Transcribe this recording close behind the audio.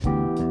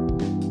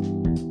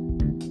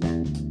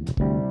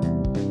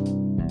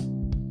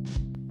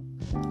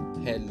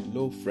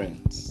Hello,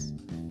 friends.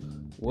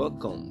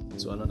 Welcome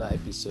to another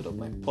episode of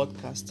my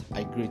podcast.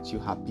 I greet you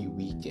happy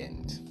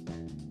weekend.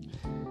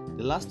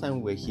 The last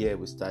time we were here,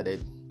 we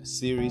started a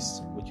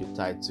series which we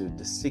titled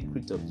The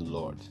Secret of the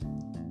Lord.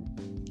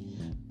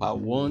 Part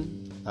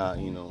 1,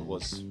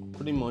 was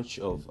pretty much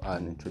of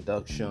an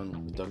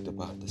introduction. We talked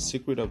about the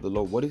secret of the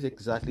Lord. What is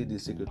exactly the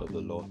secret of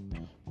the Lord?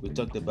 We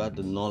talked about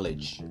the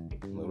knowledge,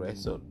 right?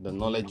 So the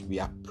knowledge we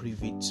are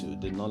privy to,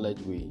 the knowledge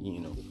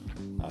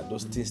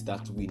those things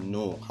that we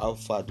know, how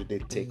far do they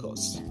take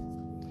us?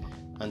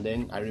 And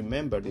then I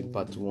remembered in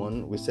part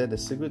 1, we said the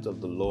secret of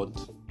the Lord,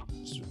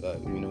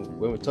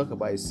 when we talk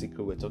about his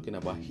secret, we're talking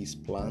about his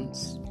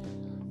plans,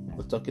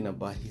 we're talking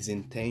about his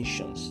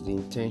intentions, the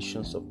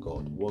intentions of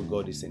God, what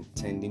God is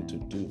intending to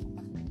do,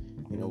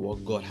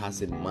 what God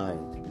has in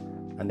mind.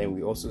 And then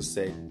we also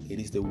said it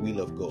is the will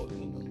of God.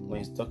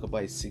 When you talk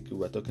about his secret,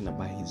 we're talking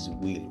about his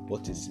will.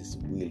 What is his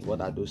will?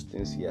 What are those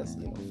things he has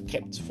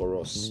kept for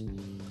us?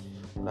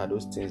 What are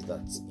those things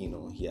that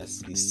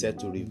he's said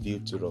to reveal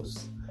to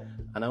us?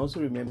 And I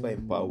also remember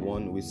in part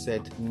 1 we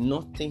said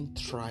nothing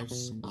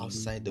thrives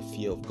outside the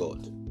fear of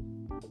God.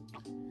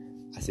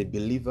 As a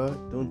believer,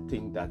 don't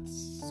think that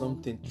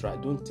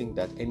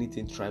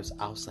anything thrives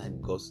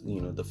outside God's,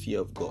 the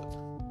fear of God.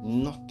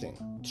 Nothing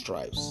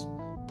thrives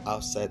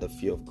outside the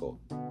fear of God.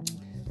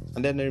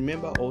 And then I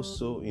remember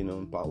also,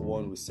 in part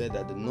 1 we said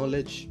that the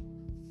knowledge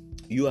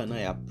you and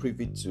I are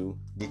privy to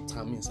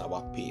determines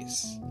our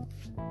pace.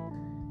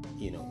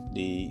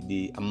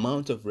 The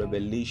amount of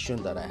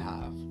revelation that I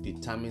have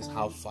determines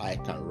how far I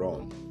can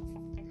run.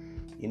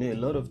 A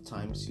lot of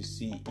times you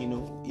see,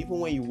 even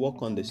when you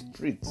walk on the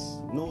streets,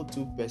 no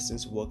two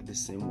persons walk the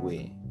same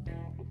way.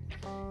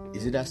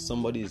 Is it that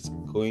somebody is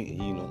going,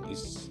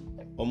 is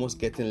almost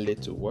getting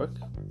late to work?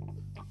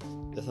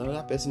 There's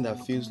another person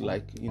that feels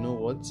like,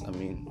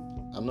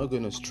 I'm not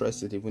going to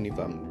stress it even if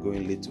I'm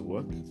going late to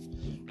work.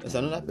 There's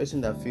another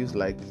person that feels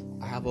like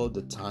I have all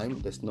the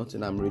time. There's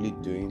nothing I'm really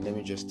doing. Let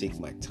me just take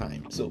my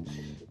time. So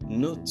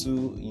no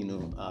two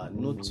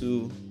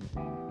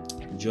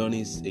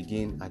journeys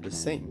again are the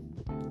same.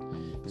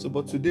 So,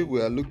 but today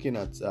we are looking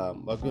at,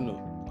 we're going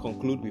to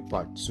conclude with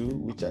part 2,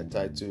 which I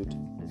titled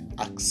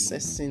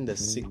Accessing the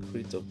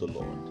Secret of the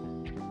Lord.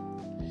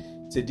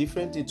 It's a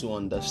different thing to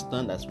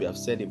understand, as we have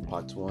said in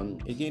part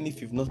 1. Again, if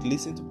you've not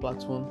listened to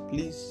part 1,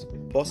 please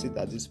pause it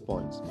at this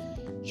point.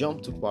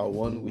 Jump to part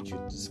 1, which we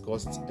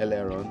discussed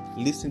earlier on.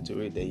 Listen to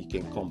it, then you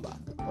can come back.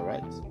 All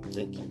right?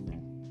 Thank you.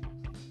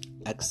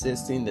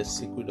 Accessing the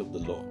secret of the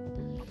Lord.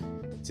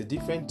 It's a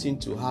different thing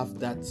to have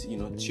that,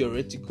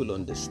 theoretical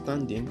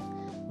understanding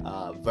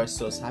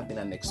versus having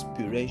an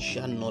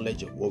experiential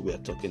knowledge of what we are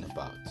talking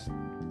about.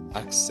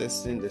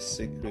 Accessing the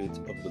secret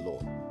of the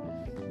Lord.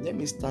 Let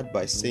me start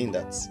by saying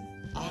that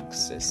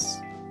access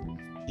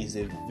is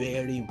a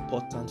very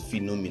important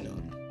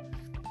phenomenon.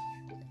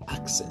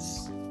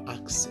 Access.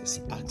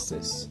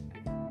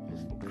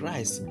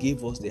 Christ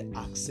gave us the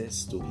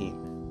access to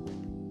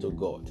him, to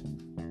God.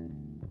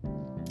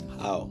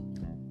 How?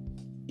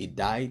 He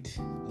died,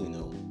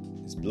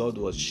 his blood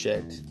was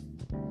shed.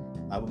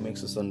 Bible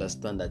makes us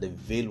understand that the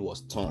veil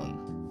was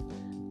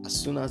torn. As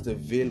soon as the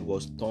veil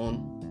was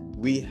torn,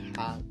 we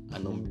have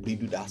an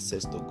unbridled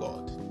access to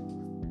God.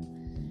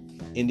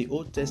 In the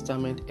Old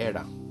Testament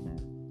era,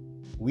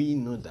 we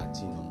know that,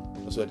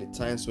 those were the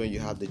times when you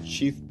have the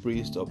chief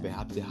priest or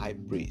perhaps the high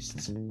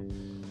priest,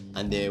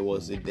 and there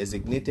was a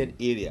designated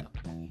area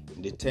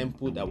in the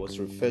temple that was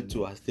referred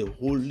to as the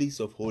holies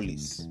of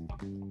holies.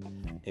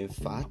 In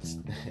fact,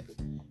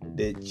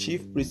 the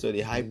chief priest or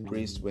the high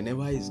priest,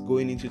 whenever he's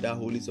going into that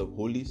holies of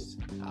holies,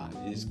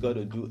 he's got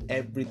to do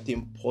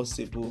everything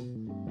possible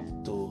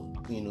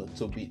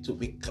to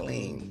be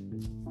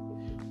clean.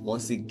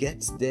 Once he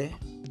gets there,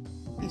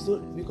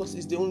 because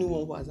he's the only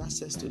one who has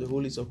access to the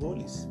holies of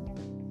holies.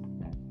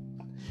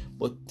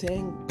 But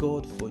thank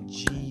God for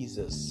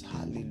Jesus.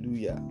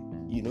 Hallelujah.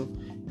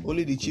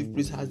 Only the chief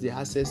priest has the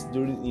access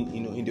during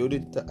in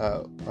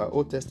the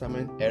Old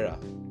Testament era.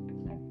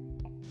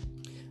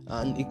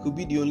 And it could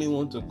be the only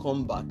one to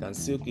come back and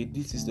say, okay,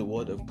 this is the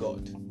word of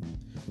God.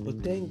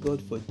 But thank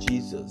God for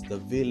Jesus. The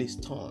veil is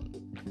torn.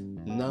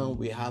 Now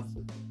we have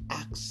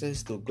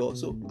access to God.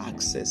 So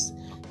access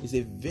is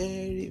a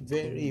very,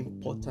 very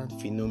important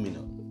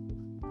phenomenon.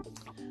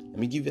 Let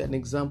me give you an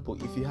example.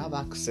 If you have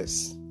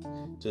access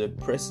to the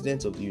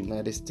President of the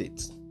United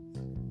States,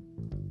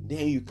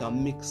 then you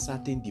can make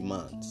certain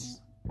demands.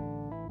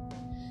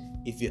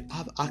 If you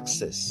have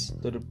access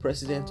to the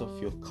President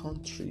of your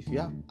country, if you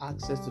have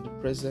access to the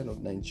President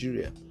of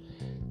Nigeria,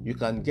 you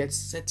can get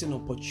certain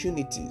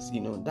opportunities.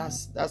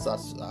 That's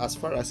as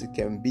far as it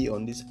can be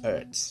on this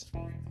earth.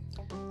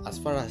 As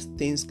far as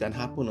things can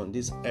happen on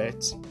this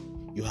earth,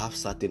 you have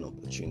certain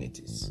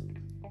opportunities.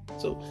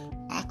 So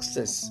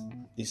access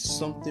is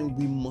something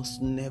we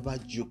must never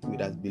joke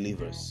with as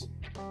believers.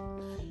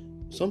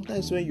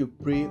 Sometimes when you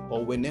pray,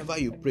 or whenever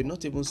you pray,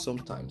 not even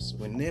sometimes,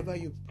 whenever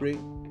you pray,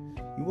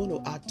 you want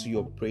to add to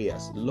your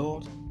prayers,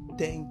 Lord,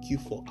 thank you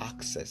for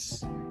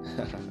access.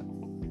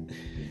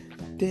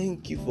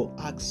 thank you for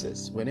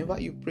access. Whenever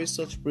you pray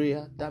such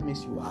prayer, that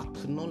means you are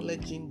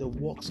acknowledging the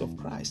works of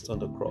Christ on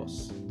the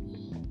cross.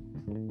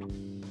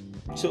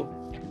 So,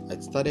 I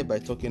started by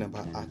talking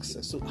about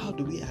access. So, how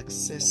do we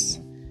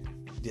access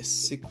the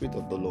secret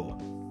of the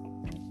Lord?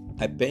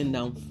 I penned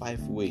down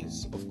 5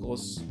 ways. Of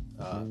course,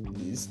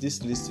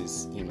 this list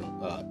is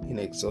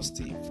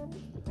inexhaustive,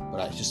 but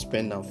I just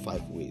penned down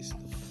 5 ways.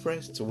 The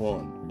first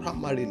one,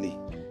 primarily,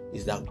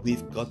 is that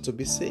we've got to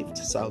be saved.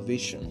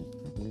 Salvation.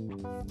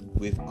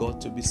 We've got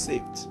to be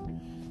saved.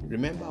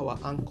 Remember, our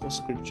anchor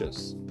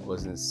scriptures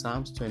was in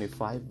Psalms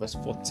 25 verse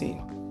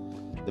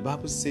 14. The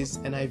Bible says,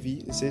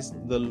 NIV, it says,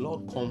 the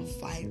Lord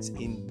confides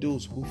in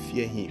those who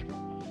fear him.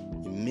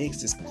 He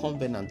makes his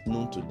covenant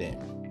known to them.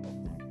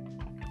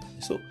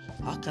 So,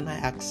 how can I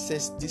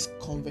access this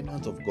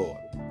covenant of God?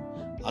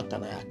 How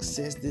can I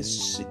access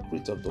this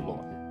secret of the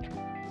Lord?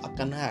 How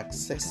can I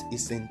access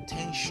his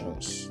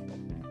intentions?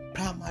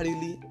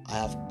 Primarily, I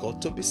have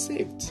got to be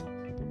saved.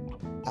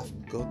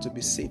 I've got to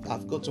be saved.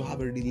 I've got to have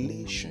a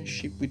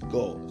relationship with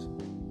God.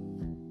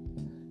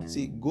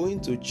 See, going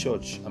to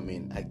church,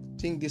 I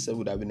think this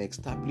would have been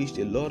established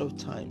a lot of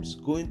times.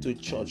 Going to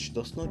church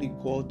does not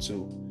equal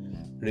to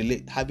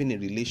having a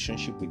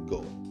relationship with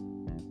God.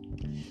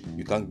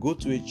 You can go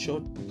to a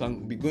church, you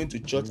can be going to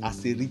church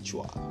as a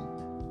ritual.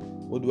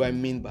 What do I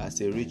mean by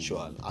as a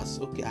ritual? As,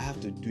 okay, I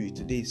have to do it.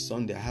 Today is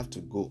Sunday, I have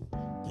to go.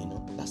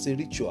 That's a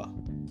ritual.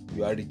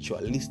 You are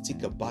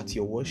ritualistic about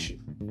your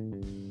worship.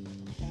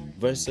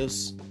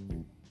 Versus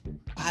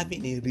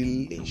having a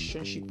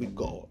relationship with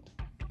God.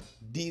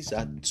 These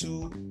are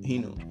two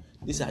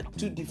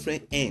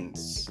different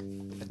ends,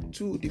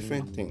 2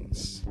 different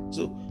things.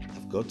 So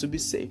I've got to be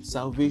saved.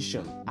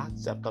 Salvation,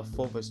 Acts chapter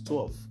 4 verse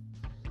 12.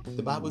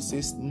 The Bible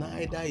says,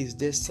 neither is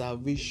there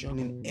salvation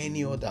in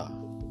any other.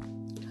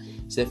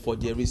 It said, for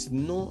there is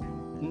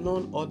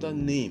none other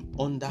name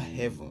under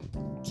heaven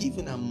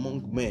given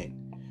among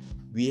men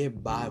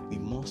whereby we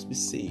must be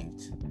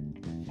saved.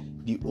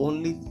 The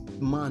only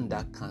man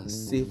that can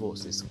save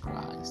us is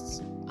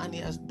Christ, and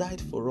he has died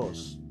for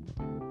us.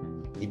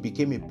 He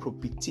became a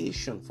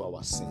propitiation for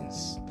our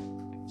sins.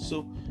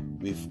 So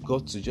we've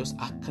got to just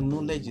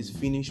acknowledge his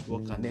finished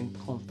work and then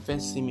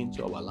confess him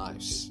into our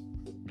lives.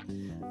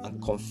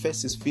 And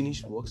confess his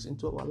finished works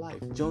into our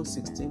life. John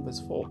 16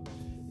 verse 4.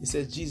 It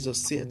says,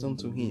 Jesus said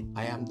unto him,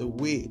 I am the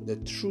way, the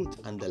truth,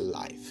 and the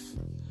life.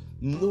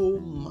 No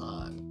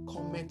man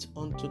cometh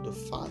unto the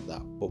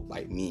Father but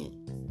by me.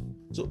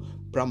 So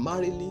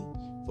primarily,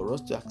 for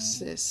us to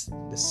access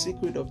the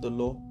secret of the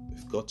law,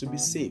 we've got to be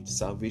saved,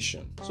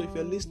 salvation. So if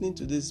you're listening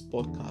to this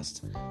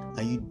podcast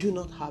and you do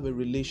not have a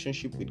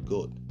relationship with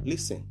God,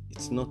 listen,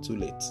 it's not too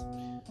late.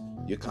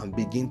 You can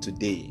begin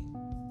today.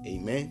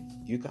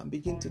 Amen. You can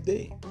begin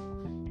today.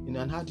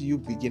 And how do you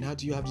begin? How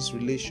do you have this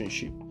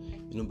relationship?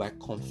 By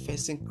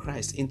confessing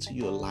Christ into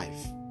your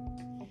life.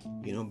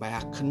 By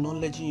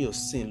acknowledging your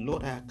sin.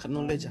 Lord, I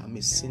acknowledge I'm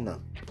a sinner.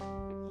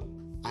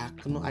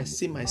 I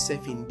see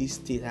myself in this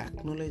state. I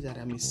acknowledge that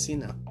I'm a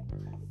sinner.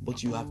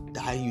 But you have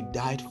died. You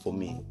died for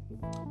me.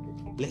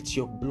 Let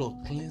your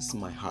blood cleanse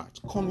my heart.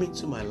 Come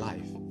into my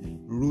life.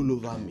 Rule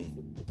over me.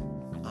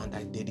 And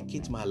I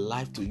dedicate my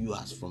life to you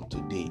as from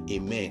today.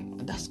 Amen.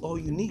 And that's all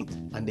you need.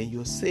 And then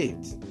you're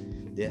saved.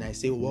 Then I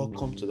say,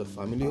 welcome to the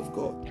family of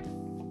God.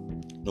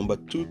 Number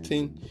 2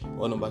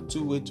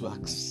 way to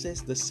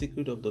access the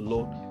secret of the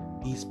Lord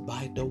is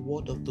by the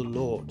word of the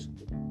Lord.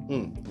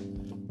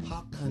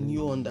 How can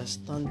you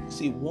understand?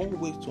 See, one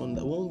way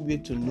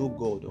to know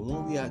God, or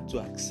one way to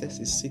access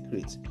his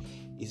secret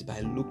is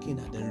by looking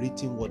at the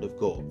written word of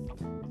God.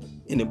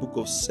 In the book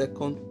of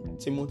 2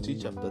 Timothy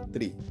chapter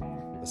 3,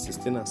 verse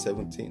 16 and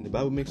 17, the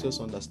Bible makes us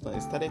understand.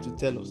 It started to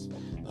tell us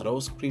that all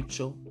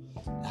scripture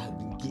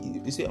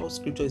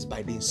is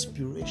by the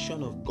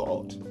inspiration of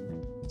God.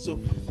 So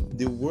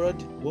the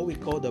word, what we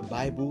call the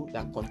Bible,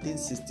 that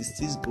contains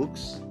 66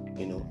 books,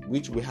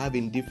 which we have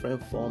in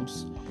different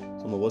forms.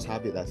 Some of us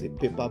have it as a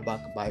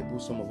paperback Bible.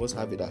 Some of us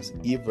have it as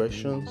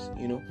e-versions.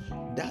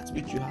 That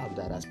which you have,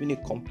 that has been a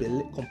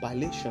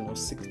compilation of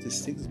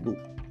 66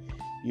 books.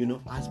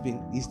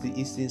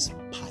 Is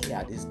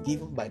inspired, is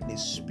given by the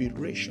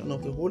inspiration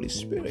of the Holy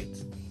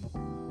Spirit.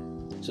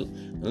 So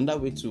another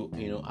way to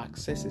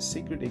access a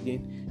secret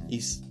again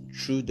is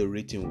through the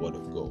written word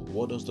of God.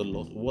 What does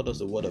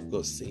the word of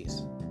God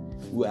says?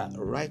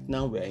 Right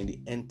now we are in the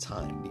end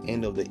time, the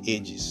end of the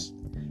ages.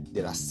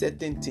 There are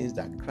certain things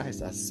that Christ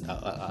has,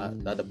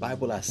 that the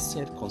Bible has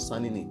said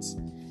concerning it.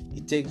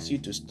 It takes you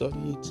to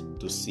study it,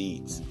 to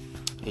see it.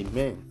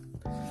 Amen.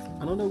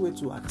 Another way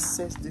to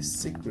access this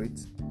secret,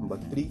 number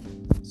 3,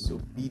 is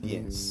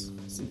obedience.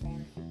 See,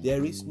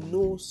 there is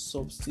no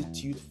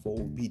substitute for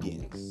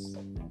obedience.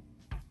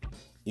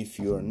 If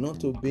you are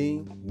not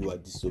obeying, you are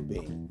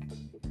disobeying.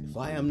 If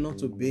I am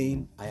not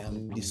obeying, I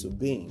am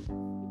disobeying.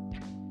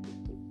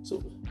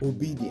 So,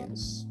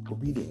 obedience.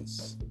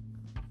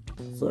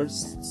 1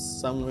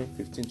 Samuel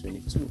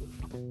 15:22.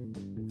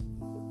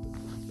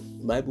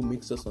 The Bible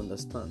makes us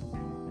understand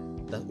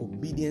that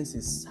obedience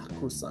is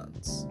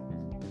sacrosanct.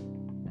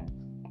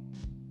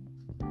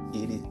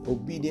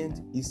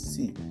 Obedient is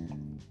see.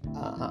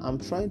 I'm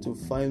trying to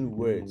find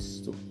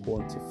words to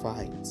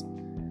quantify it.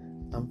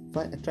 I'm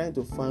trying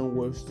to find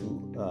words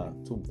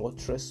to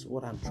buttress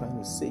what I'm trying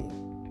to say.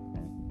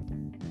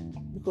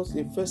 Because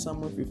in 1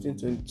 Samuel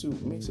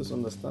 15:22 makes us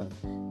understand.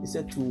 He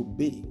said to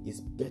obey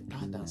is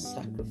better than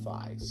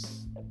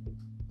sacrifice.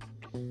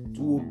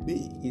 To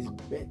obey is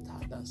better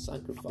than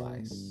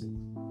sacrifice.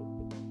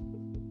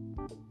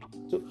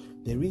 So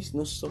there is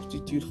no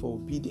substitute for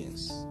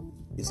obedience.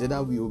 It's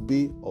either we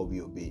obey or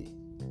we obey.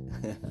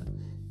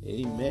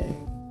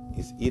 Amen.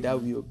 It's either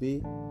we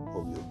obey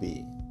or we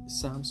obey.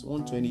 Psalms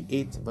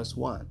 128 verse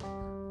 1.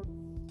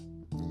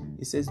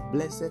 It says,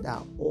 "Blessed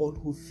are all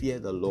who fear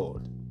the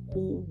Lord,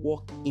 who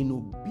walk in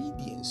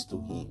obedience to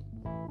Him."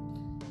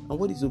 And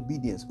what is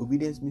obedience?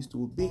 Obedience means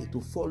to obey, to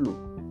follow.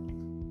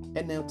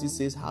 NLT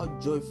says, "How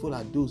joyful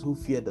are those who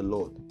fear the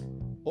Lord,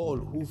 all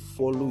who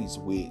follow His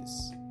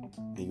ways."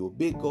 When you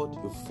obey God,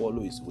 you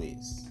follow His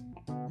ways.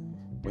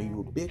 When you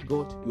obey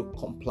God, you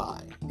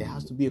comply. There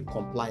has to be a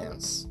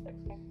compliance.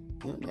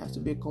 There has to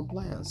be a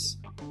compliance.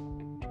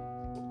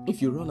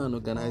 If you run an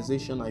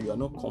organization and you are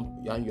not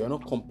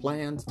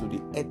compliant to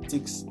the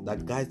ethics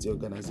that guides the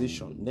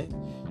organization, then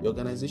the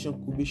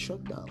organization could be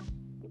shut down.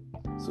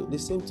 So the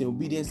same thing,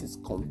 obedience is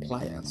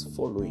compliance,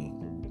 following.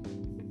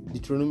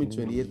 Deuteronomy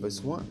 28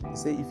 verse 1, it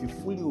says, "If you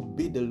fully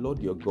obey the Lord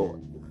your God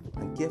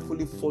and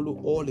carefully follow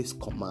all His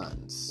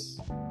commands."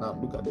 Now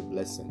look at the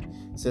blessing.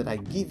 It said, "I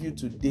give you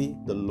today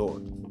the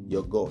Lord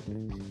your God."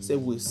 It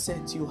said, "Will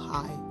set you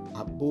high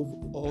above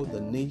all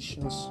the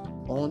nations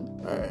on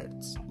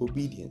earth."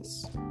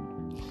 Obedience.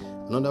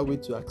 Another way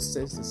to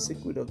access the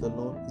secret of the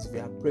Lord is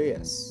via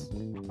prayers.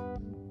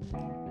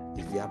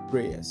 Via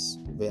prayers.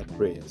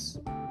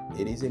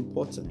 It is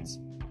important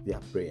via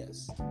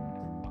prayers.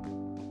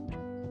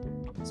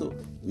 So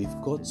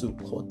we've got to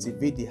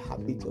cultivate the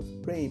habit of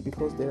praying,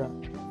 because there are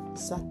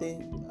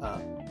certain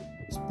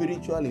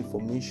spiritual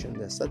information.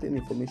 There's certain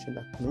information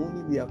that can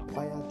only be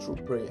acquired through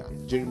prayer.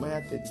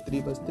 Jeremiah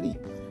 33 verse 3.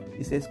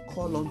 It says,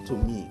 "Call unto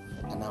me,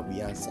 and I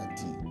will answer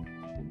thee."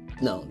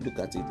 Now look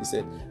at it. It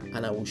said,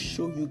 "And I will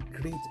show you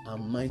great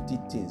and mighty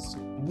things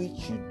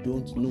which you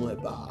don't know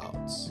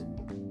about."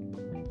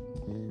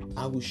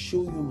 I will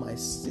show you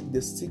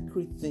the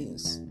secret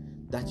things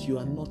that you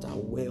are not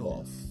aware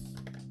of.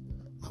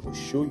 I will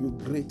show you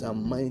great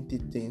and mighty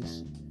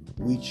things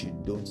which you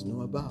don't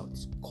know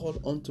about. Call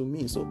unto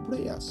me. So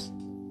prayers.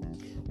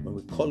 When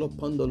we call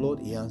upon the Lord,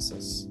 He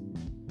answers.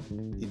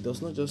 It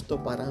does not just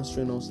stop at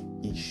answering us,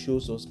 He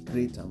shows us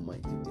great and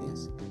mighty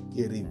things.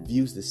 He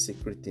reveals the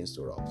secret things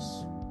to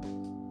us.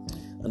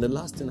 And the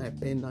last thing I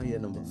penned down here,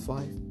 number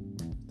 5,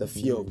 the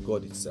fear of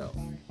God itself.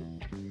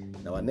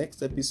 In our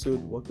next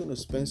episode, we're going to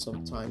spend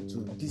some time to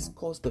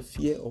discuss the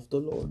fear of the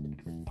Lord.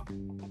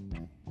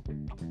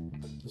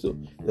 So,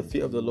 the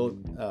fear of the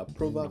Lord,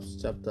 Proverbs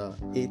chapter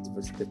 8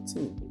 verse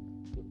 13.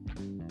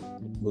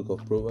 Book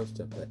of Proverbs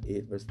chapter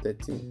 8 verse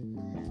 13.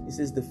 It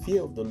says, "The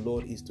fear of the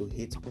Lord is to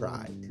hate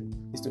pride,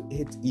 is to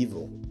hate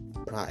evil,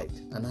 pride,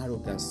 and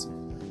arrogance,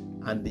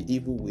 and the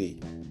evil way,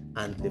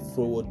 and the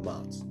forward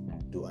mouth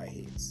do I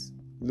hate."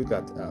 Look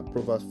at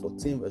Proverbs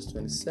 14 verse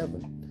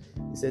 27.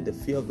 It said, "The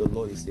fear of the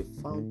Lord is a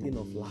fountain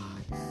of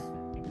life,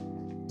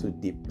 to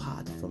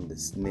depart from the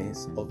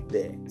snares of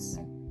death."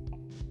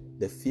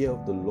 The fear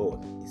of the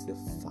Lord is the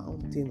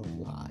fountain of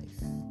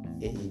life.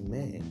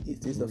 Amen.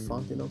 It is the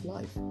fountain of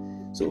life.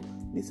 So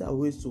these are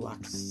ways to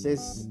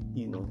access,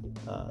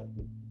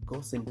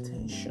 God's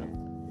intention.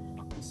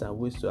 These are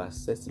ways to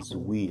access His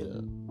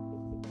will.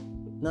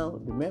 Now,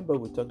 remember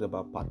we talked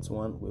about part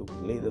 1 where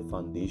we lay the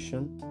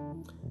foundation,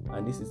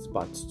 and this is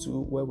part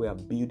 2 where we are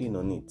building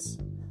on it,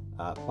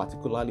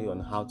 particularly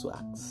on how to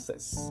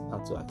access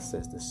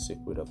the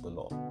secret of the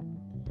Lord.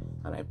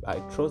 And I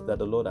trust that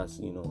the Lord has,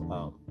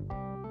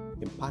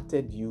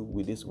 imparted you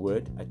with this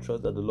word. I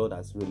trust that the Lord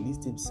has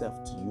released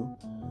Himself to you.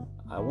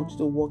 I want you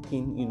to walk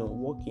in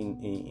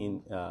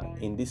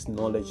this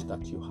knowledge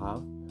that you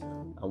have,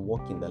 and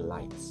walk in the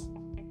light.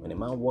 When a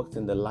man walks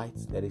in the light,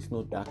 there is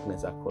no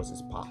darkness across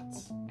his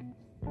path.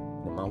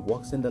 When a man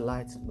walks in the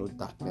light, no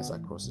darkness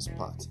across his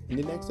path. In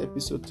the next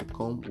episode to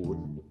come, we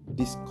will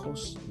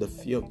discuss the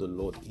fear of the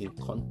Lord in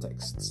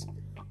context.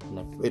 And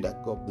I pray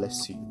that God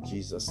bless you in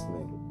Jesus'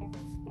 name.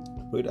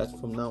 I pray that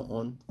from now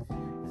on,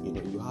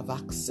 you have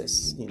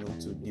access,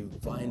 to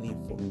divine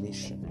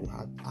information. You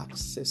have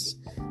access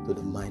to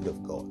the mind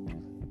of God.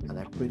 And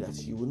I pray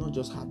that you will not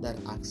just have that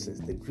access,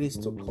 the grace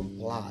to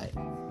comply,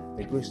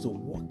 the grace to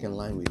walk in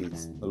line with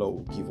it. The Lord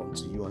will give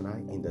unto you and I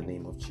in the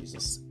name of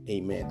Jesus.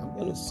 Amen. I'm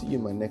going to see you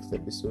in my next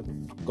episode.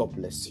 God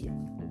bless you.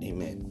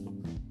 Amen.